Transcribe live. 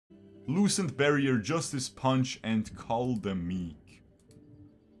Lucent Barrier, Justice Punch, and Call the Meek.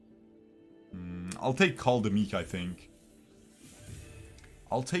 I'll take Call the Meek, I think.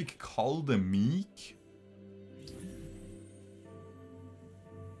 I'll take Call the Meek.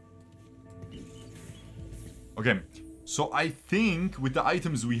 Okay, so I think with the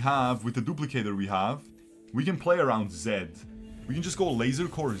items we have, with the duplicator we have, we can play around Zed. We can just go Laser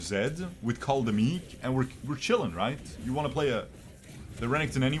Core Zed with Call the Meek, and we're chilling, right? You want to play the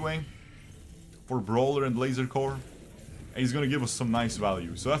Renekton anyway for Brawler and Laser Core, and he's gonna give us some nice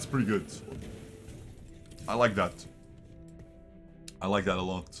value, so that's pretty good. I like that. I like that a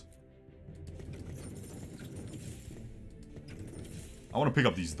lot. I want to pick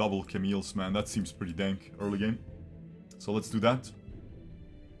up these double Camille's, man. That seems pretty dank early game. So let's do that.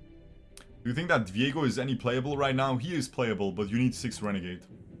 Do you think that Viego is any playable right now? He is playable, but you need 6 Renegade.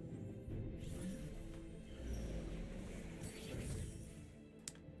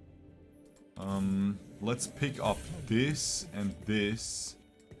 Let's pick up this and this.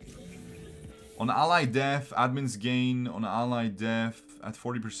 On ally def, admins gain. On ally def, at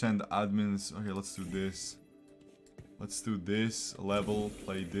 40% admins. Okay, let's do this. Let's do this. Level,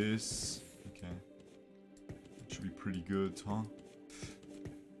 play this. Okay. Should be pretty good, huh?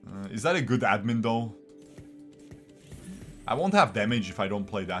 Is that a good admin though? I won't have damage if I don't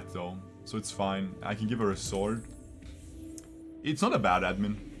play that though. So it's fine. I can give her a sword. It's not a bad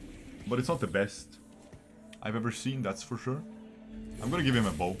admin. But it's not the best I've ever seen, that's for sure. I'm gonna give him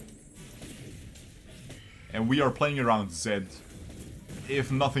a bow. And we are playing around Zed.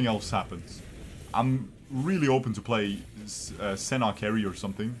 If nothing else happens. I'm really open to play Senna carry or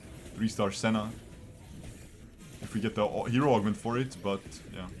something. 3-star Senna. If we get the hero augment for it, but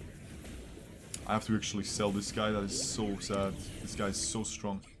yeah. I have to actually sell this guy, that is so sad. This guy is so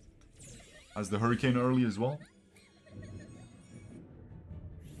strong. Has the Hurricane early as well.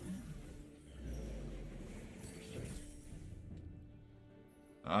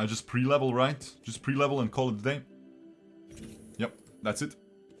 Just pre-level, right? Just pre-level and call it a day. Yep, that's it.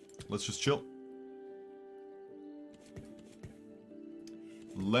 Let's just chill.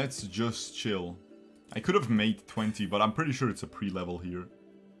 Let's just chill. I could have made 20, but I'm pretty sure it's a pre-level here.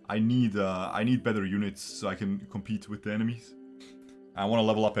 I need better units so I can compete with the enemies. I want to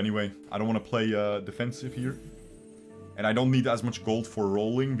level up anyway. I don't want to play defensive here. And I don't need as much gold for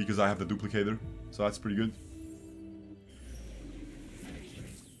rolling because I have the duplicator. So that's pretty good.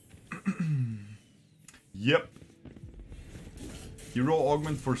 Yep. Hero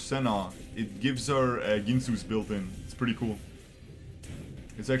augment for Senna. It gives her Ginsu's built in. It's pretty cool.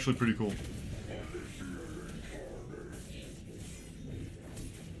 It's actually pretty cool.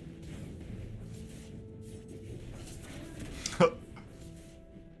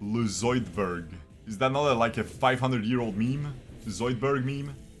 Le Zoidberg. Is that not like a 500-year-old meme? The Zoidberg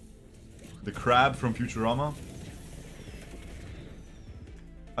meme? The crab from Futurama?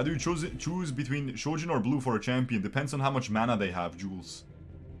 How do you choose between Shojin or Blue for a champion? Depends on how much mana they have, Jules.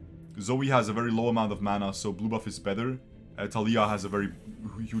 Zoe has a very low amount of mana, so blue buff is better. Talia has a very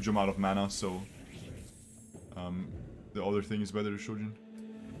huge amount of mana, so the other thing is better, Shojin.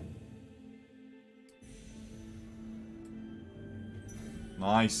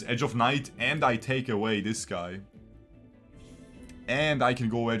 Nice, Edge of Night, and I take away this guy. And I can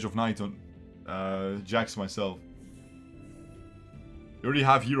go Edge of Night on Jax myself. You already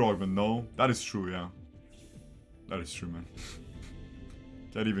have hero augment, no? That is true, yeah. That is true, man.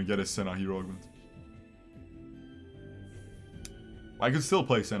 Can't even get a Senna hero augment. I could still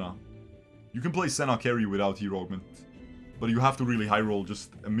play Senna. You can play Senna carry without hero augment. But you have to really high roll just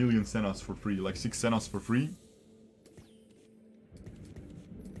a million Sennas for free. Like 6 Sennas for free.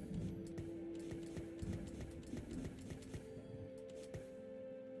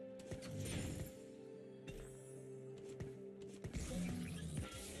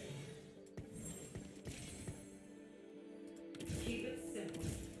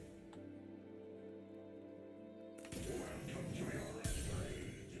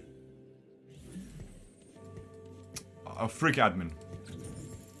 A frick admin.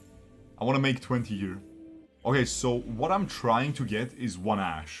 I want to make 20 here. Okay, so what I'm trying to get is 1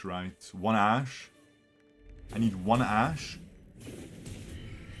 Ashe, right? 1 Ashe. I need 1 Ashe.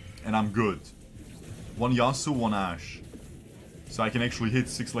 And I'm good. 1 Yasuo, 1 Ashe. So I can actually hit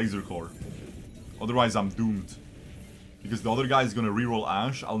 6 laser core. Otherwise I'm doomed. Because the other guy is gonna reroll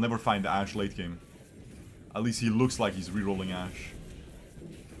Ashe. I'll never find Ashe late game. At least he looks like he's rerolling Ashe.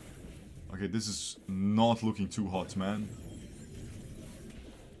 Okay, this is not looking too hot, man.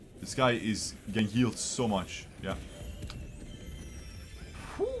 This guy is getting healed so much. Yeah.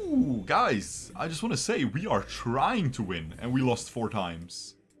 Whew, guys, I just want to say we are trying to win, and we lost 4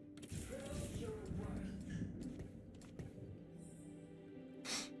 times.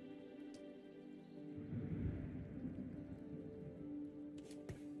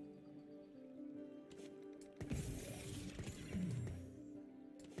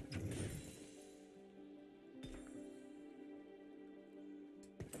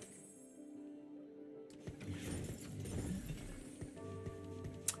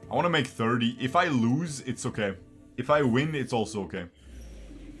 I want to make 30. If I lose, it's okay. If I win, it's also okay.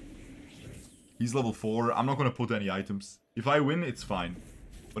 He's level 4. I'm not going to put any items. If I win, it's fine.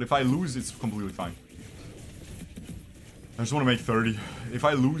 But if I lose, it's completely fine. I just want to make 30. If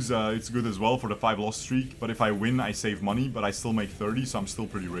I lose, it's good as well for the 5 loss streak. But if I win, I save money, but I still make 30, so I'm still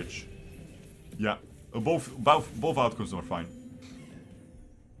pretty rich. Yeah, both outcomes are fine.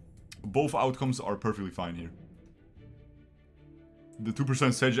 Both outcomes are perfectly fine here. The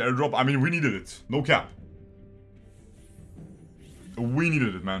 2% Sedge airdrop, I mean, we needed it. No cap. We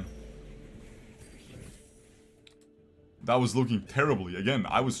needed it, man. That was looking terribly. Again,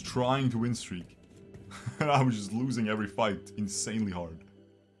 I was trying to win streak. And I was just losing every fight insanely hard.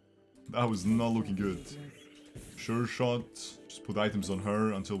 That was not looking good. Sureshot. Just put items on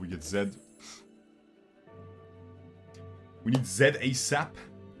her until we get Zed. We need Zed ASAP.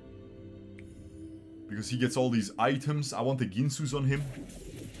 Because he gets all these items. I want the Ginsus on him.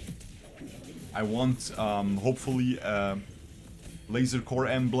 I want, hopefully, a Laser Core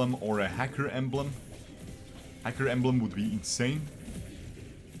emblem or a Hacker emblem. Hacker emblem would be insane.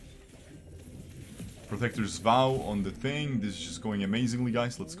 Protector's Vow on the thing. This is just going amazingly,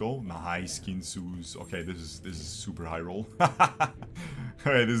 guys. Let's go. Nice, Ginsus. Okay, this is super high roll.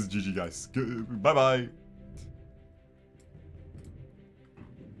 Alright, this is GG, guys. Bye-bye.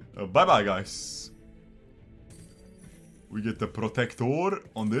 Bye-bye, guys. We get the Protector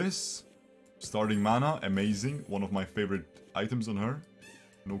on this. Starting mana, amazing. One of my favorite items on her.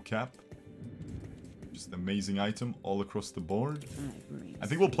 No cap. Just amazing item all across the board. I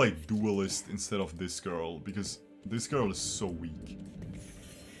think we'll play Duelist instead of this girl, because this girl is so weak.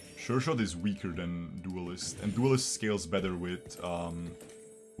 Sureshot is weaker than Duelist, and Duelist scales better with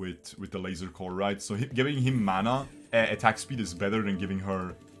the Laser Core, right? So giving him mana, attack speed is better than giving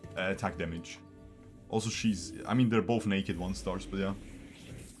her attack damage. Also, I mean, they're both naked 1-stars, but yeah.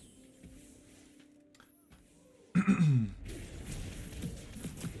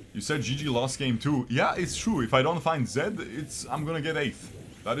 You said GG lost game too. Yeah, it's true. If I don't find Zed, I'm gonna get 8th.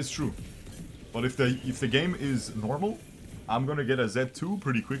 That is true. But if the game is normal, I'm gonna get a Z2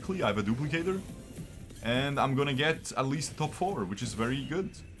 pretty quickly. I have a duplicator. And I'm gonna get at least top 4, which is very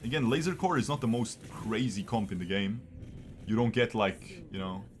good. Again, Laser Core is not the most crazy comp in the game. You don't get like, you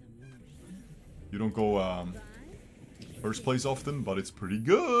know... You don't go first place often, but it's pretty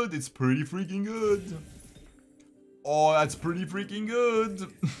good. It's pretty freaking good. Oh, that's pretty freaking good.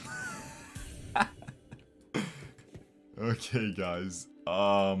 Okay, guys.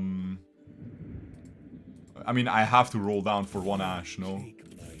 I mean, I have to roll down for 1 Ashe, no?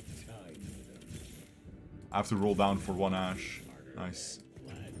 I have to roll down for 1 Ashe. Nice.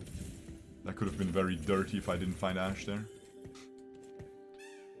 That could have been very dirty if I didn't find Ashe there.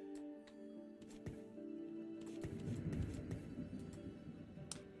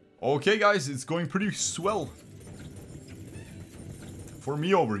 Okay, guys, it's going pretty swell. For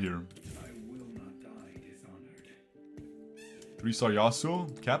me over here. 3-star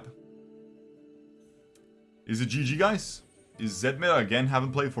Yasuo, cap. Is it GG, guys? Is Zed meta again?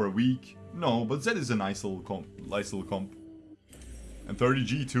 Haven't played for a week. No, but Zed is a nice little comp. And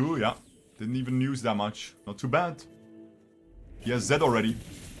 30G too, yeah. Didn't even use that much. Not too bad. He has Zed already.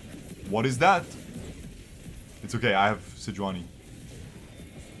 What is that? It's okay, I have Sejuani.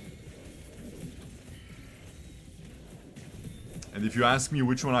 And if you ask me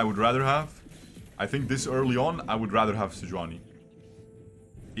which one I would rather have, I think this early on, I would rather have Sejuani.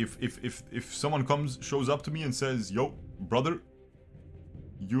 If someone shows up to me and says, yo, brother,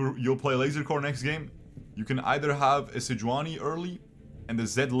 you'll play Laser Core next game, you can either have a Sejuani early and a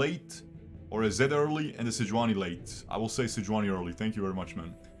Zed late, or a Zed early and a Sejuani late. I will say Sejuani early, thank you very much,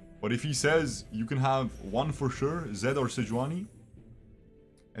 man. But if he says you can have one for sure, Zed or Sejuani,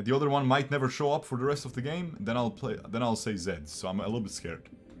 and the other one might never show up for the rest of the game, then I'll say Zed, so I'm a little bit scared.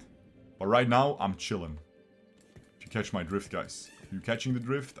 But right now, I'm chilling. If you catch my drift, guys. If you're catching the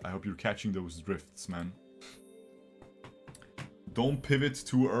drift, I hope you're catching those drifts, man. Don't pivot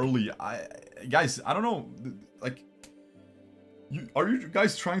too early. Guys, I don't know, like... Are you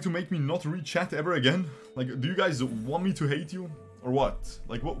guys trying to make me not read chat ever again? Like, do you guys want me to hate you? Or what?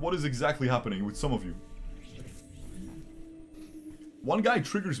 Like, what is exactly happening with some of you? One guy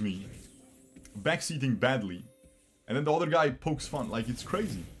triggers me, backseating badly, and then the other guy pokes fun. Like, it's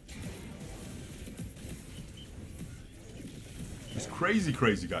crazy. It's crazy,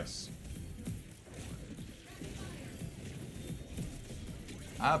 crazy, guys.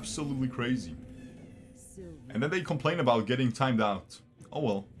 Absolutely crazy. And then they complain about getting timed out. Oh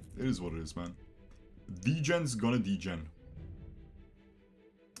well, it is what it is, man. Degen's gonna degen.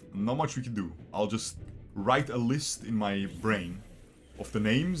 Not much we can do. I'll just write a list in my brain of the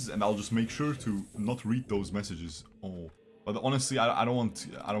names, and I'll just make sure to not read those messages. Oh, but honestly, I don't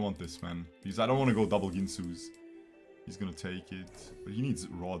want this, man, because I don't want to go double Ginsu's. He's gonna take it, but he needs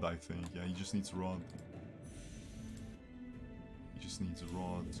Rod, I think. Yeah, he just needs Rod. He just needs a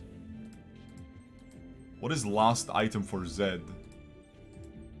Rod. What is last item for Zed?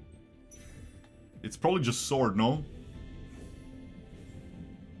 It's probably just sword, no?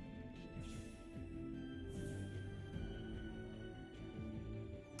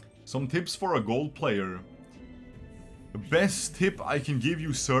 Some tips for a gold player. The best tip I can give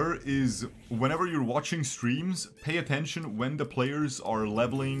you, sir, is whenever you're watching streams, pay attention when the players are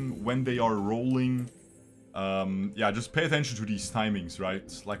leveling, when they are rolling. Yeah, just pay attention to these timings,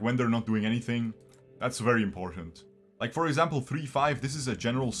 right? Like when they're not doing anything. That's very important. Like for example, 3-5, this is a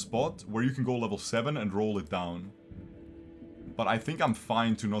general spot where you can go level 7 and roll it down. But I think I'm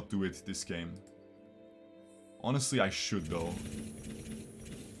fine to not do it this game. Honestly, I should though.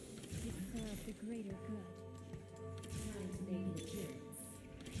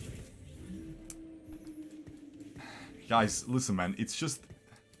 Guys, listen, man, it's just...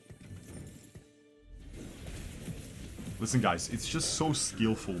 Listen, guys, it's just so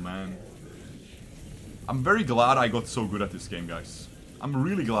skillful, man. I'm very glad I got so good at this game, guys. I'm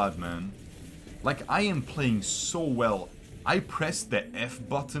really glad, man. Like, I am playing so well. I pressed the F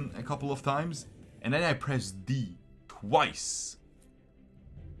button a couple of times, and then I pressed D twice.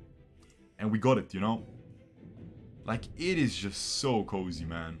 And we got it, you know? Like, it is just so cozy,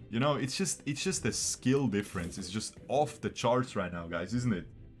 man. You know, it's just the skill difference. It's just off the charts right now, guys, isn't it?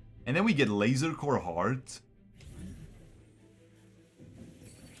 And then we get Laser Core Heart.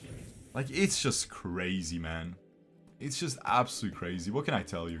 Like, it's just crazy, man. It's just absolutely crazy. What can I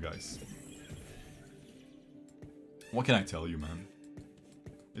tell you, guys? What can I tell you, man?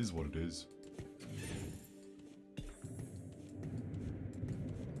 It is what it is.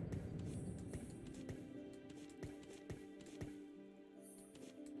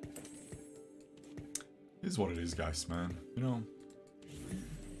 It is what it is, guys, man. You know.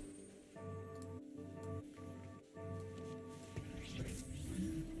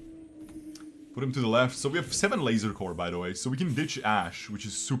 Put him to the left. So we have 7 laser core, by the way. So we can ditch Ashe, which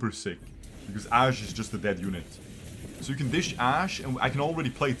is super sick. Because Ashe is just a dead unit. So you can ditch Ashe, and I can already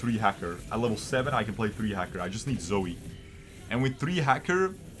play 3 Hacker. At level 7, I can play 3 Hacker. I just need Zoe. And with 3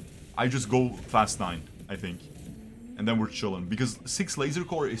 Hacker, I just go fast 9, I think. And then we're chilling. Because 6 laser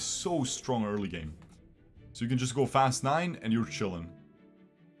core is so strong early game. So you can just go fast 9, and you're chilling.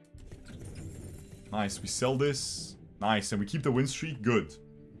 Nice, we sell this. Nice, and we keep the win streak. Good.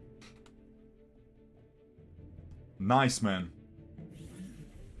 Nice, man.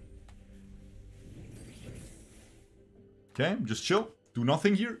 Okay, just chill. Do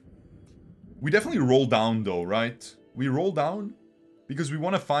nothing here. We definitely roll down though, right? We roll down because we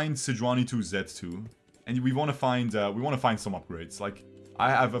want to find Sejuani 2 Z2. And we want to find some upgrades. Like, I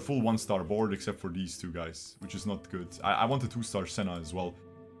have a full 1-star board except for these 2 guys, which is not good. I want a 2-star Senna as well.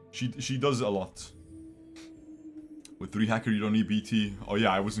 She does a lot. With 3 Hacker, you don't need BT. Oh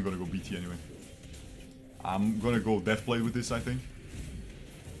yeah, I wasn't gonna go BT anyway. I'm gonna go Deathblade with this, I think.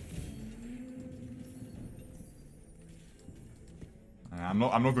 I'm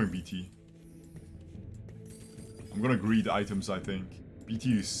not going BT. I'm gonna greed items, I think.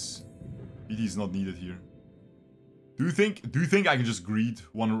 BT is not needed here. Do you think I can just greed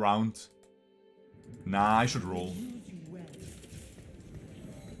 1 round? Nah, I should roll.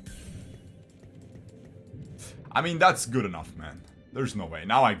 I mean, that's good enough, man. There's no way.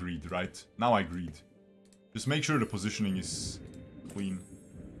 Now I greed, right? Now I greed. Just make sure the positioning is clean.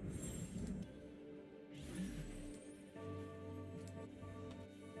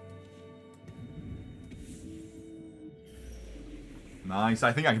 Nice,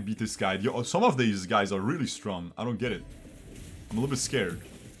 I think I can beat this guy. Yo, some of these guys are really strong. I don't get it. I'm a little bit scared.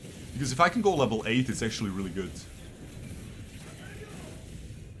 Because if I can go level 8, it's actually really good.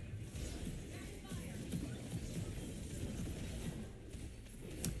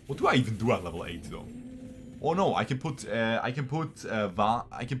 What do I even do at level 8 though? Oh no, I can put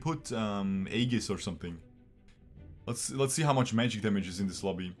Aegis or something. Let's see how much magic damage is in this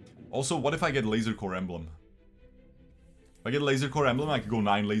lobby. Also, what if I get Laser Core Emblem? If I get Laser Core Emblem, I can go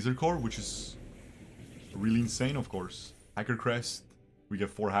 9 Laser Core, which is really insane, of course. Hacker Crest, we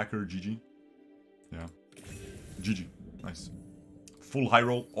get 4 Hacker, GG. Yeah, GG, nice. Full high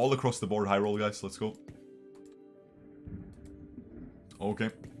roll, all across the board high roll, guys, let's go.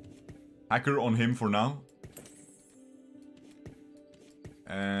 Okay. Hacker on him for now.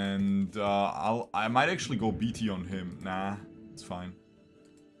 And I might actually go BT on him. Nah, it's fine.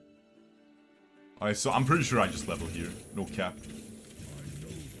 Alright, so I'm pretty sure I just level here. No cap.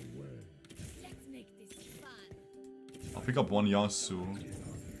 I'll pick up one Yasuo.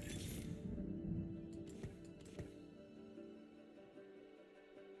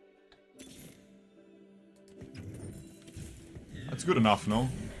 That's good enough, no?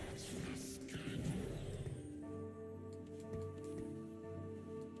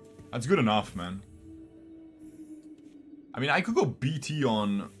 That's good enough, man. I mean, I could go BT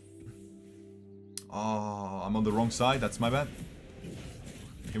on... Oh, I'm on the wrong side. That's my bad.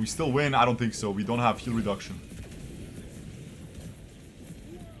 Can we still win? I don't think so. We don't have heal reduction.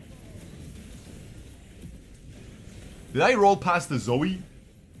 Did I roll past the Zoe?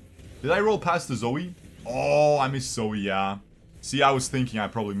 Did I roll past the Zoe? Oh, I missed Zoe, yeah. See, I was thinking I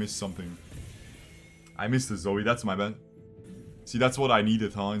probably missed something. I missed the Zoe. That's my bad. See, that's what I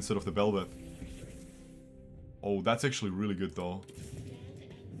needed, huh? Instead of the Bel'Veth. Oh, that's actually really good, though.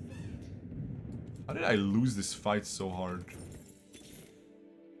 How did I lose this fight so hard?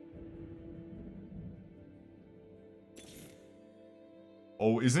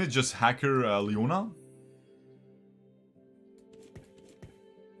 Oh, isn't it just Hacker Leona?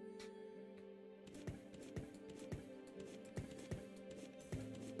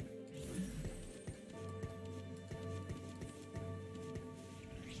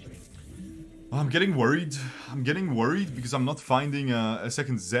 I'm getting worried. I'm getting worried because I'm not finding a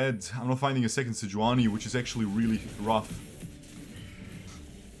second Zed. I'm not finding a second Sejuani, which is actually really rough.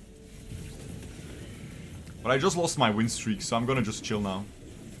 But I just lost my win streak, so I'm gonna just chill now.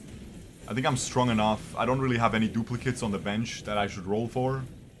 I think I'm strong enough. I don't really have any duplicates on the bench that I should roll for.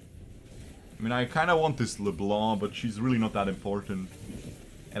 I mean, I kind of want this LeBlanc, but she's really not that important.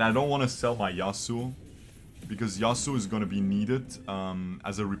 And I don't want to sell my Yasuo, because Yasuo is gonna be needed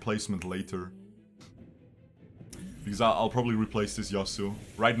as a replacement later. Because I'll probably replace this Yasuo.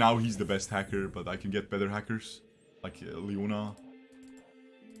 Right now he's the best hacker, but I can get better hackers. Like Leona.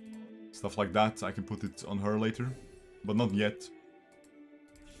 Stuff like that. I can put it on her later. But not yet.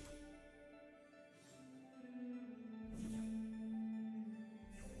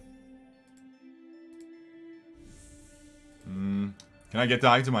 Can I get the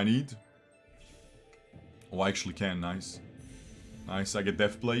item I need? Oh, I actually can. Nice. Nice. I get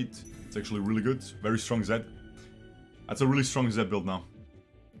Deathblade. It's actually really good. Very strong Zed. That's a really strong Zed build now.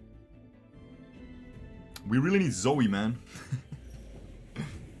 We really need Zoe, man.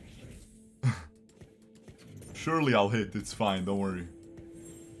 Surely I'll hit. It's fine. Don't worry.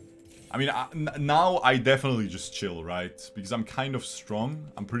 I mean, now I definitely just chill, right? Because I'm kind of strong.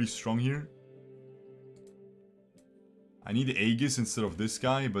 I'm pretty strong here. I need Aegis instead of this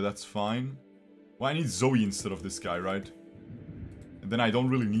guy, but that's fine. Well, I need Zoe instead of this guy, right? And then I don't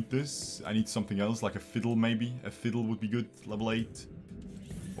really need this. I need something else, like a Fiddle maybe. A Fiddle would be good, level 8.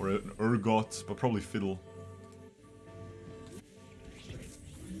 Or an Urgot, but probably Fiddle.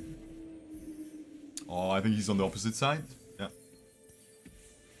 Oh, I think he's on the opposite side. Yeah.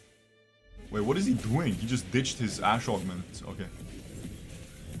 Wait, what is he doing? He just ditched his Ash Augment. Okay.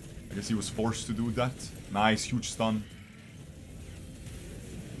 I guess he was forced to do that. Nice, huge stun.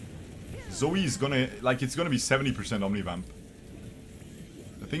 Zoe is gonna, like, it's gonna be 70% Omnivamp.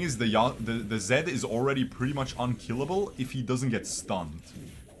 The thing is, the Zed is already pretty much unkillable if he doesn't get stunned.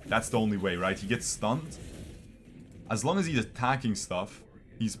 That's the only way, right? He gets stunned. As long as he's attacking stuff,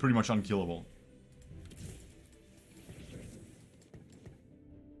 he's pretty much unkillable.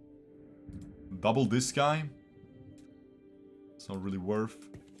 Double this guy. It's not really worth.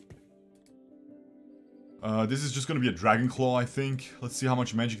 This is just gonna be a Dragon Claw, I think. Let's see how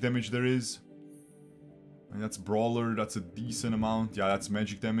much magic damage there is. And that's Brawler, that's a decent amount. Yeah, that's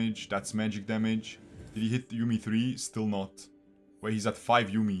magic damage. That's magic damage. Did he hit Yumi 3? Still not. Wait, he's at 5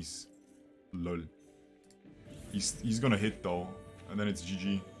 Yumis. Lol. He's gonna hit though. And then it's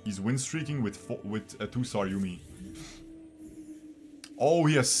GG. He's win streaking with a 2-star Yumi. Oh,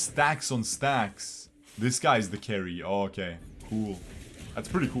 he has stacks on stacks. This guy is the carry. Oh, okay. Cool. That's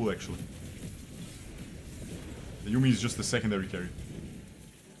pretty cool, actually. The Yumi is just the secondary carry.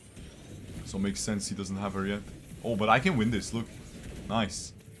 So it makes sense he doesn't have her yet. Oh, but I can win this, look.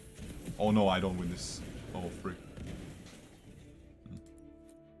 Nice. Oh no, I don't win this. Oh, frick.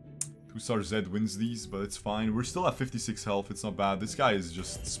 2-star Zed wins these, but it's fine. We're still at 56 health, it's not bad. This guy is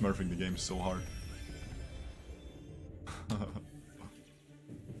just smurfing the game so hard.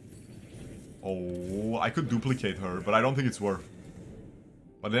 Oh, I could duplicate her, but I don't think it's worth.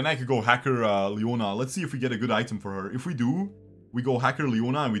 But then I could go Hacker Leona. Let's see if we get a good item for her. If we do, we go Hacker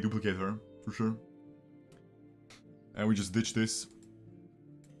Leona and we duplicate her. For sure. And we just ditch this.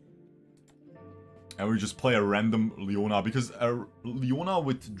 And we just play a random Leona. Because a Leona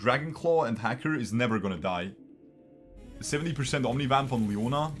with Dragon Claw and Hacker is never gonna die. 70% Omnivamp on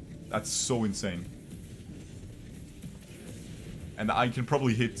Leona. That's so insane. And I can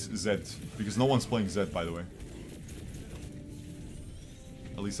probably hit Zed, because no one's playing Zed, by the way.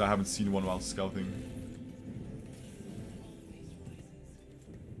 At least I haven't seen one while scouting.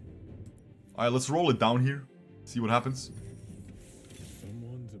 Alright, let's roll it down here. See what happens.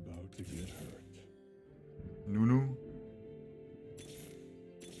 Someone's about to get hurt. Nunu.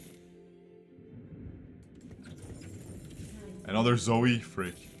 Another Zoe?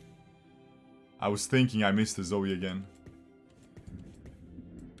 Frick. I was thinking I missed the Zoe again.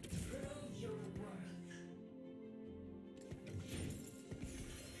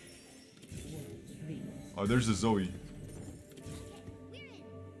 Oh, there's the Zoe.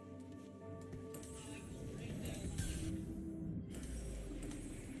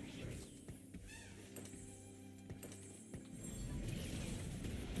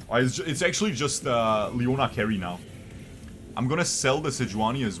 Oh, it's actually just Leona carry now. I'm gonna sell the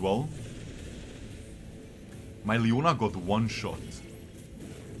Sejuani as well. My Leona got one shot.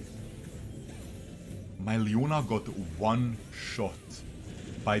 My Leona got one shot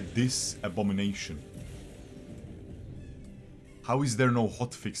by this abomination. How is there no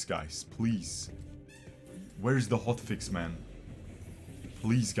hotfix, guys? Please. Where's the hotfix, man?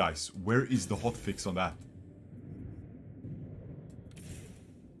 Please, guys. Where is the hotfix on that?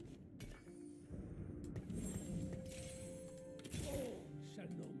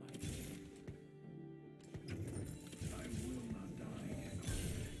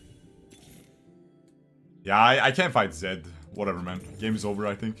 Yeah, I can't fight Zed. Whatever, man. Game is over,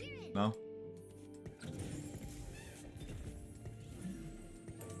 I think. Now.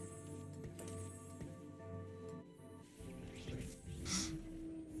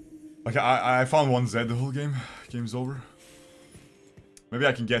 Okay, I found one Zed the whole game. Game's over. Maybe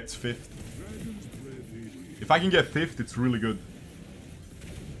I can get 5th. If I can get 5th, it's really good.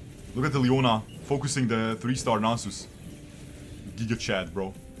 Look at the Leona focusing the 3-star Nasus. Giga Chad,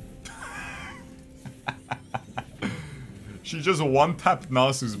 bro. She just one-tapped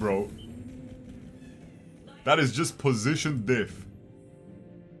Nasus, bro. That is just position diff.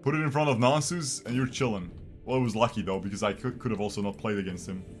 Put it in front of Nasus and you're chilling. Well, it was lucky though, because I could have also not played against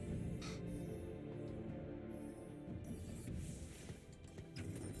him.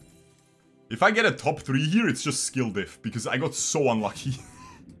 If I get a top 3 here, it's just skill diff, because I got so unlucky.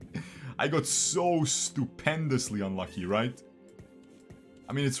 I got so stupendously unlucky, right?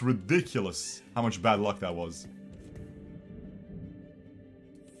 I mean, it's ridiculous how much bad luck that was.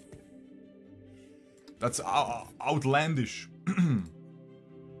 That's outlandish.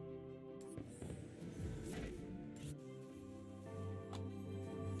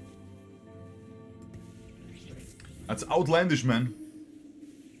 That's outlandish, man.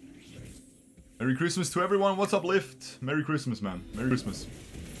 Merry Christmas to everyone. What's up, Lift? Merry Christmas, man. Merry Christmas.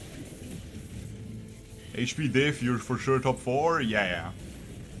 HP diff, you're for sure top 4? Yeah.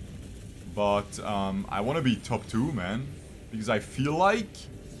 But I want to be top 2, man. Because I feel like,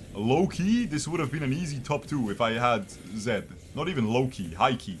 low-key, this would have been an easy top 2 if I had Zed. Not even low-key,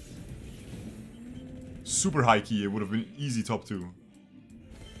 high-key. Super high-key, it would have been easy top 2.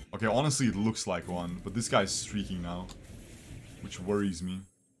 Okay, honestly, it looks like one. But this guy's streaking now. Which worries me.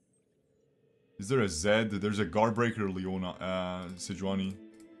 Is there a Zed? There's a Guardbreaker Leona, Sejuani.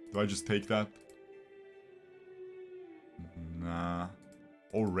 Do I just take that? Nah.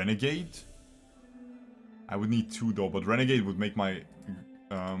 Or Renegade? I would need 2 though, but Renegade would make my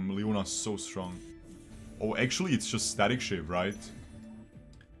Leona so strong. Oh, actually it's just Static Shiv, right?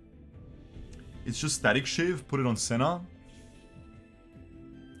 It's just Static Shiv, put it on Senna.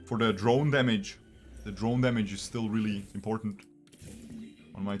 For the drone damage. The drone damage is still really important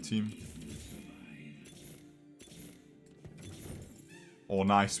on my team. Oh,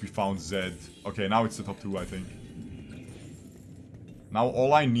 nice, we found Zed. Okay, now it's the top 2, I think. Now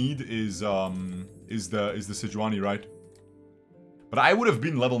all I need is the Sejuani, right? But I would have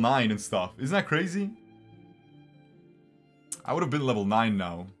been level 9 and stuff. Isn't that crazy? I would have been level 9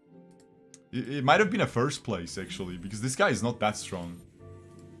 now. It might have been a first place, actually, because this guy is not that strong.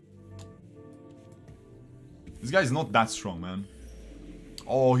 This guy is not that strong, man.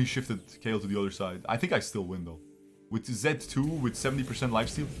 Oh, he shifted Kale to the other side. I think I still win, though. With Z2 with 70%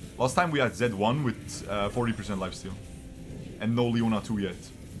 lifesteal. Last time we had Z1 with 40% lifesteal. And no Leona 2 yet.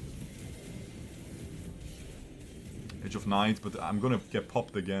 Edge of Night, but I'm gonna get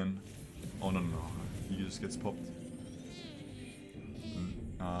popped again. Oh, no. He just gets popped.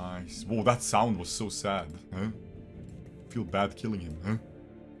 Nice. Whoa, that sound was so sad. Huh? Feel bad killing him, huh?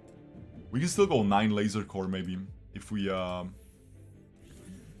 We can still go 9 laser core maybe. If we are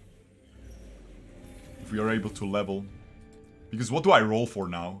able to level. Because what do I roll for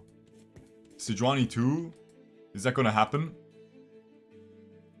now? Sejuani 2? Is that gonna happen?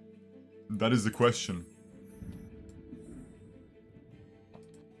 That is the question.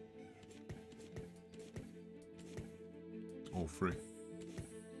 Oh, frick.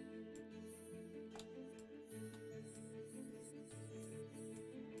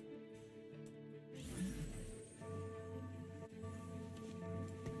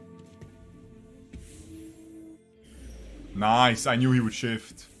 Nice, I knew he would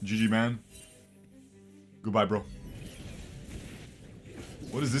shift. GG, man. Goodbye, bro.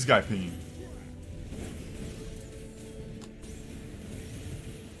 What is this guy pinging?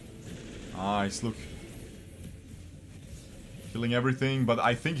 Nice, look. Killing everything, but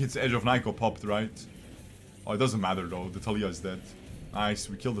I think its Edge of Nyko popped, right? Oh, it doesn't matter though, the Talia is dead. Nice,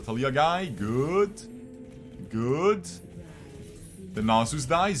 we killed the Talia guy. Good. Good. The Nasus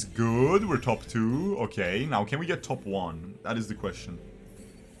dies. Good, we're top 2. Okay, now can we get top 1? That is the question.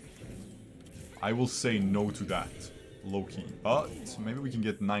 I will say no to that. Low-key. But maybe we can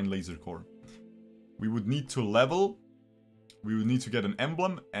get 9 laser core. We would need to level. We would need to get an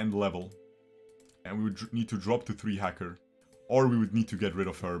emblem and level. And we would need to drop to 3 hacker. Or we would need to get rid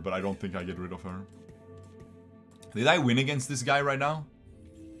of her, but I don't think I get rid of her. Did I win against this guy right now?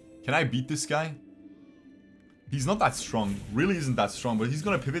 Can I beat this guy? He's not that strong. Really isn't that strong, but he's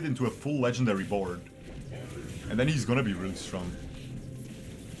gonna pivot into a full legendary board. And then he's gonna be really strong.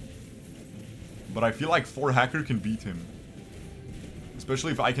 But I feel like 4 hacker can beat him.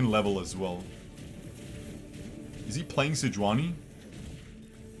 Especially if I can level as well. Is he playing Sejuani?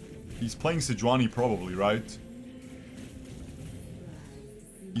 He's playing Sejuani probably, right?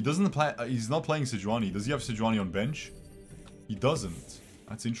 He doesn't play. He's not playing Sejuani. Does he have Sejuani on bench? He doesn't.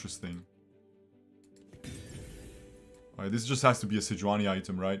 That's interesting. Alright, this just has to be a Sejuani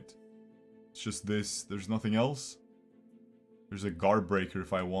item, right? It's just this. There's nothing else. There's a guard breaker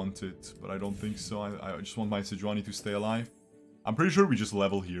if I want it, but I don't think so. I just want my Sejuani to stay alive. I'm pretty sure we just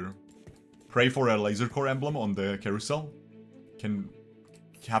level here. Pray for a laser core emblem on the carousel.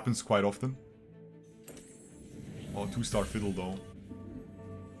 Happens quite often. Oh, 2-star fiddle though.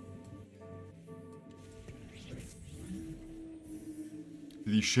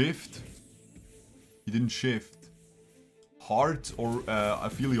 Did he shift? He didn't shift. Heart or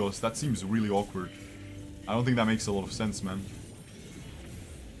Aphelios? That seems really awkward. I don't think that makes a lot of sense, man.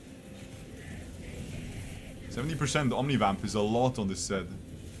 70% Omnivamp is a lot on this set.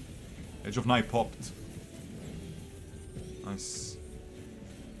 Edge of Night popped. Nice.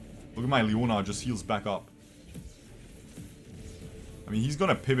 Look at my Leona, just heals back up. I mean, he's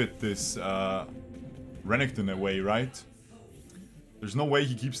gonna pivot this Renekton away, right? There's no way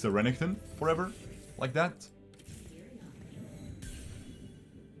he keeps the Renekton forever, like that.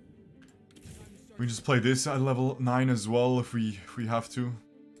 We just play this at level 9 as well if we have to.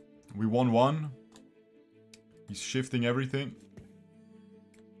 We won 1. He's shifting everything.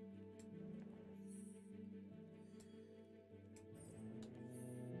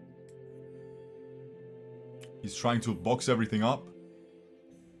 He's trying to box everything up.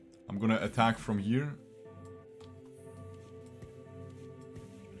 I'm gonna attack from here.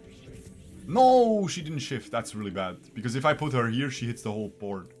 No, she didn't shift. That's really bad. Because if I put her here, she hits the whole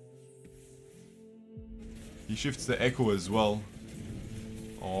board. He shifts the Echo as well.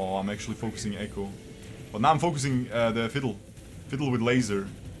 Oh, I'm actually focusing Echo. But now I'm focusing the Fiddle. Fiddle with laser.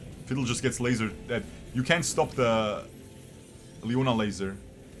 Fiddle just gets laser dead. You can't stop the Leona laser.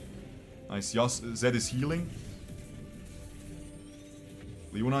 Nice. Zed is healing.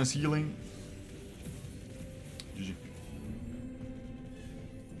 Leona is healing. GG.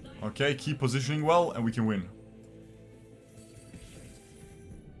 Okay, keep positioning well and we can win.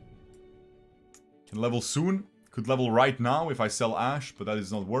 Can level soon. Could level right now if I sell Ashe, but that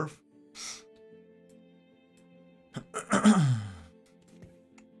is not worth.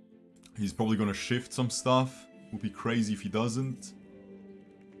 He's probably gonna shift some stuff. Would be crazy if he doesn't.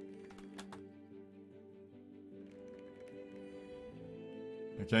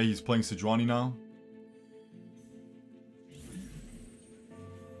 Okay, he's playing Sejuani now.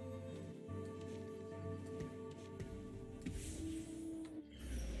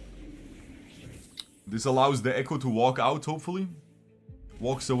 This allows the Echo to walk out, hopefully.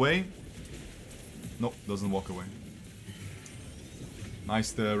 Walks away. Nope, doesn't walk away.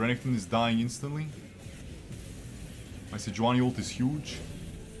 Nice, the Renekton is dying instantly. My Sejuani ult is huge.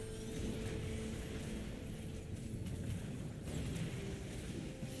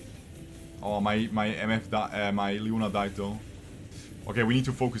 Oh, my my Leona died though. Okay, we need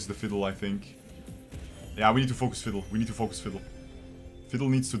to focus the Fiddle, I think. Yeah, we need to focus Fiddle. We need to focus Fiddle. Fiddle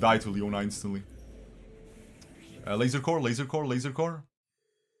needs to die to Leona instantly. Laser core, laser core, laser core.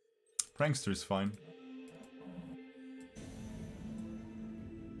 Prankster is fine.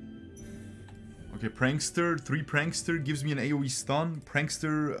 Okay, Prankster, 3 Prankster gives me an AoE stun.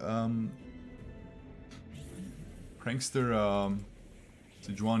 Prankster,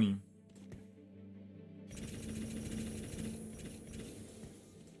 Sejuani.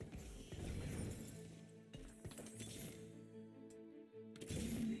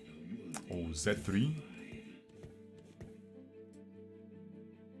 Oh, Z3?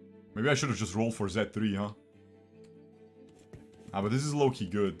 Maybe I should have just rolled for Z3, huh? Ah, but this is low-key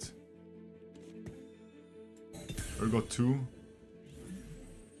good. Got 2.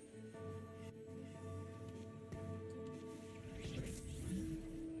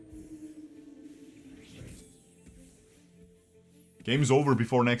 Game's over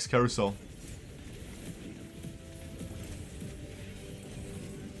before next carousel.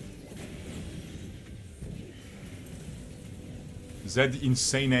 Zed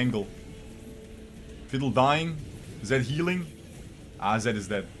insane angle. Fiddle dying. Zed healing. Ah, Zed is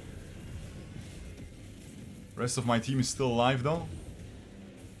dead. Rest of my team is still alive though.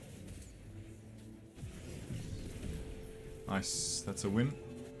 Nice, that's a win.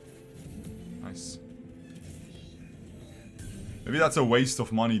 Nice. Maybe that's a waste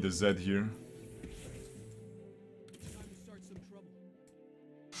of money, the Zed here.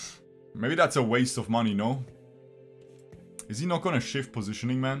 Maybe that's a waste of money, no? Is he not gonna shift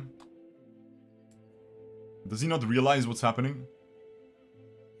positioning, man? Does he not realize what's happening?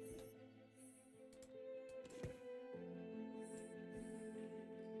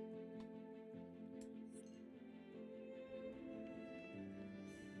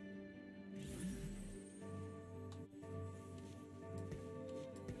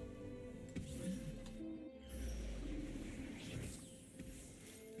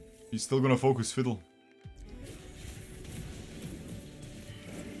 He's still gonna focus Fiddle.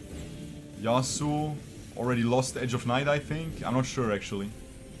 Yasuo already lost Edge of Night, I think. I'm not sure, actually.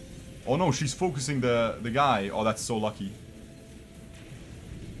 Oh no, she's focusing the guy. Oh, that's so lucky.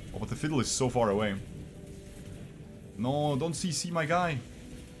 Oh, but the Fiddle is so far away. No, don't CC my guy.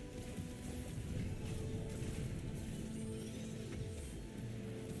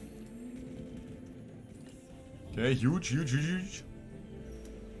 Okay, huge, huge, huge, huge.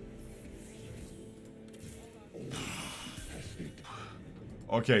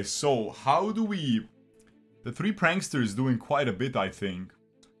 Okay, so how do we... The 3 Pranksters doing quite a bit, I think.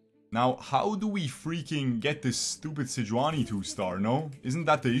 Now, how do we freaking get this stupid Sejuani 2-star, no? Isn't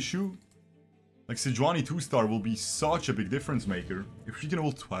that the issue? Like, Sejuani 2-star will be such a big difference maker. If she can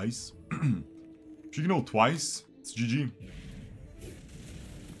ult twice... if she can ult twice, it's GG.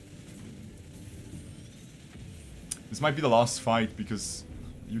 This might be the last fight, because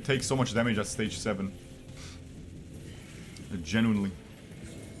you take so much damage at stage 7. Genuinely.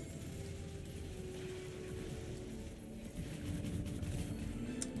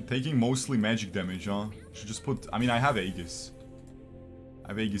 Taking mostly magic damage, huh? Should just put... I mean, I have Aegis. I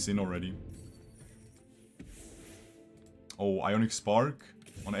have Aegis in already. Oh, Ionic Spark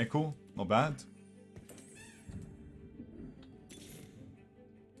on Echo. Not bad.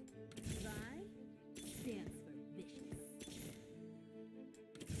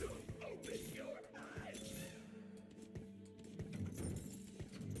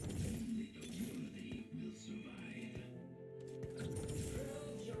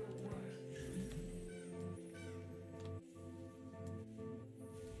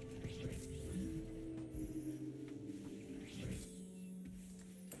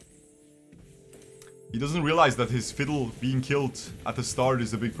 He doesn't realize that his Fiddle being killed at the start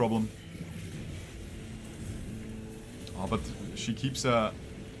is a big problem. Oh, but she keeps Who's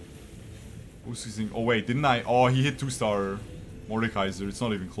using... Oh wait, didn't I... Oh, he hit 2-star Mordekaiser. It's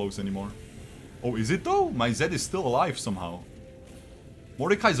not even close anymore. Oh, is it though? My Zed is still alive somehow.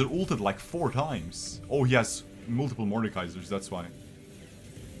 Mordekaiser ulted like 4 times. Oh, he has multiple Mordekaisers, that's why.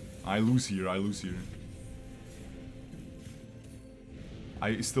 I lose here, I lose here.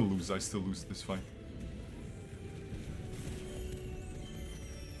 I still lose this fight.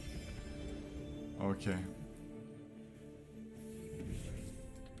 Okay.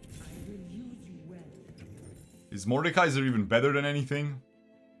 Is Mordekaiser even better than anything?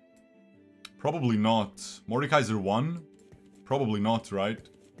 Probably not. Mordekaiser won? Probably not, right?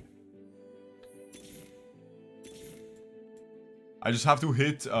 I just have to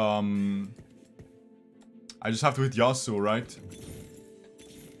hit, I just have to hit Yasuo, right?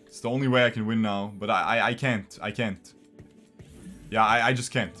 It's the only way I can win now, but I can't. Yeah, I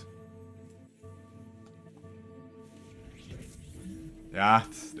just can't. Yeah,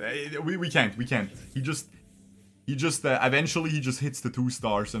 we can't. He just eventually he just hits the 2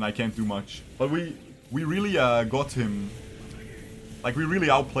 stars and I can't do much. But we really got him. Like, we really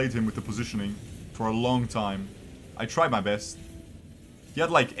outplayed him with the positioning. for a long time. I tried my best. He had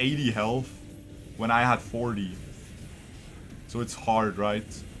like 80 health when I had 40. So it's hard, right?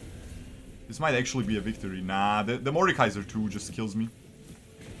 This might actually be a victory. Nah, the Mordekaiser 2 just kills me.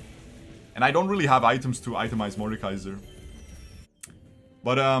 And I don't really have items to itemize Mordekaiser.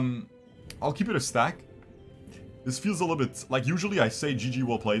 But I'll keep it a stack. This feels a little bit... Like, usually I say GG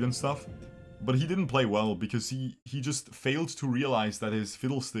well played and stuff. But he didn't play well because he just failed to realize that his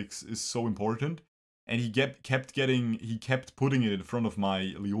Fiddlesticks is so important. And he kept putting it in front of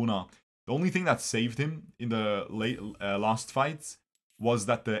my Leona. The only thing that saved him in the last fights was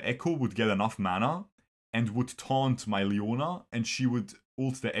that the Echo would get enough mana and would taunt my Leona, and she would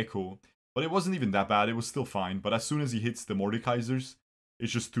ult the Echo. But it wasn't even that bad, it was still fine. But as soon as he hits the Mordekaisers,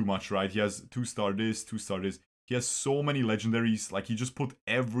 it's just too much, right? He has 2-star this, 2-star this. He has so many legendaries, like he just put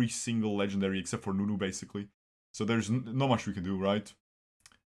every single legendary except for Nunu, basically. So there's not much we can do, right?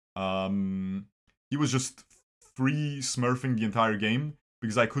 He was just free smurfing the entire game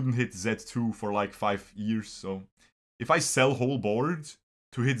because I couldn't hit Z2 for like 5 years. So if I sell whole board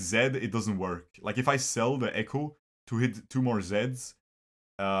to hit Z, it doesn't work. Like if I sell the Echo to hit 2 more Zs,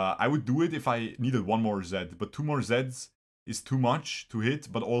 I would do it if I needed 1 more Z. But 2 more Zs is too much to hit,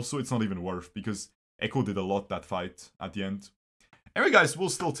 but also it's not even worth because Echo did a lot that fight at the end. Anyway guys, we'll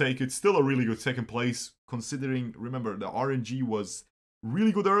still take it. Still a really good second place considering, remember, the RNG was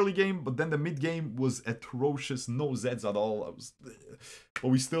really good early game, but then the mid game was atrocious, no Zeds at all. But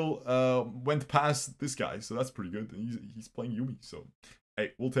we still went past this guy, so that's pretty good. He's playing Yuumi, so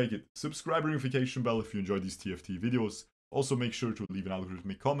hey, we'll take it. Subscribe, notification bell if you enjoy these TFT videos. Also make sure to leave an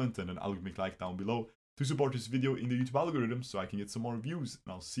algorithmic comment and an algorithmic like down below to support this video in the YouTube algorithm so I can get some more views,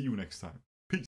 and I'll see you next time.